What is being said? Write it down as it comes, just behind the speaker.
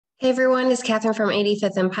Hey everyone, it's Catherine from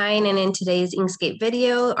 85th and Pine, and in today's Inkscape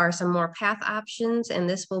video are some more path options, and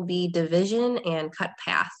this will be division and cut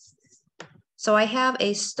path. So I have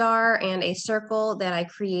a star and a circle that I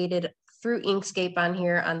created through Inkscape on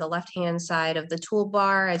here on the left-hand side of the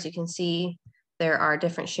toolbar. As you can see, there are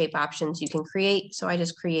different shape options you can create, so I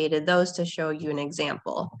just created those to show you an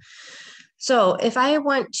example. So if I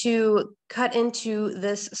want to cut into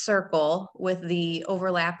this circle with the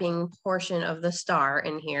overlapping portion of the star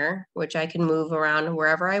in here, which I can move around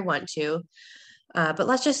wherever I want to, but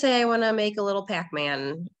let's just say I want to make a little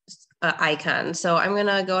Pac-Man icon. So I'm going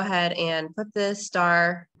to go ahead and put this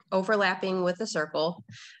star overlapping with the circle.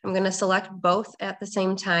 I'm going to select both at the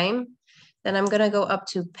same time. Then I'm going to go up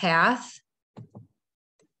to Path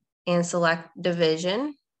and select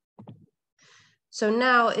Division. So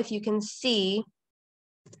now if you can see,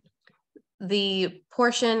 the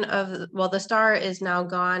portion of, well, the star is now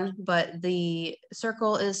gone, but the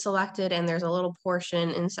circle is selected and there's a little portion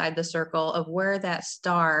inside the circle of where that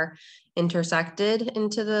star intersected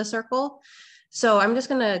into the circle. So I'm just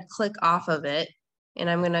gonna click off of it and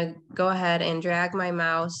I'm gonna go ahead and drag my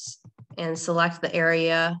mouse and select the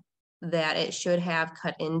area that it should have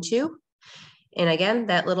cut into. And again,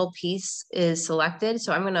 that little piece is selected.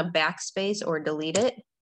 So I'm gonna backspace or delete it.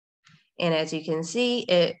 And as you can see,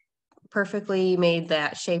 it perfectly made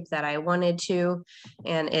that shape that I wanted to,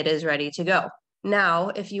 and it is ready to go. Now,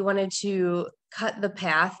 if you wanted to cut the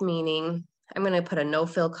path, meaning I'm gonna put a no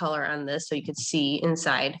fill color on this so you could see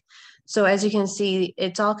inside. So as you can see,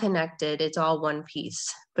 it's all connected, it's all one piece.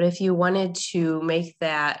 But if you wanted to make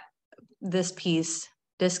this piece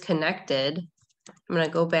disconnected, I'm going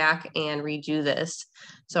to go back and redo this.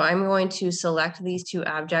 So I'm going to select these two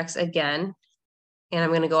objects again, and I'm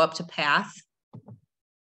going to go up to Path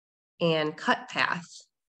and Cut Path.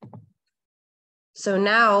 So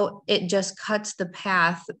now it just cuts the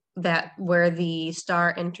path where the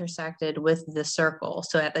star intersected with the circle.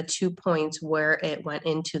 So at the 2 points where it went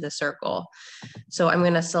into the circle. So I'm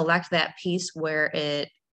going to select that piece where it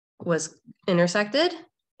was intersected,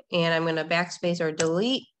 and I'm going to backspace or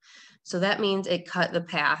delete. So that means it cut the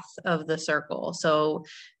path of the circle. So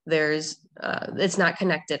it's not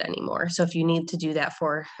connected anymore. So if you need to do that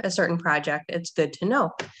for a certain project, it's good to know.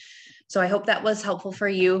 So I hope that was helpful for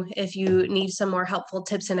you. If you need some more helpful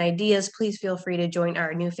tips and ideas, please feel free to join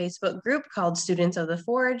our new Facebook group called Students of the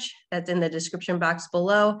Forge. That's in the description box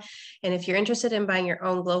below. And if you're interested in buying your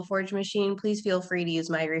own Glowforge machine, please feel free to use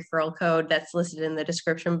my referral code that's listed in the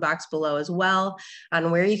description box below as well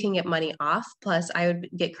on where you can get money off. Plus, I would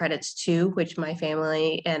get credits too, which my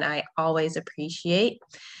family and I always appreciate.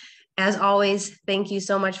 As always, thank you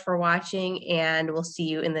so much for watching, and we'll see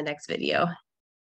you in the next video.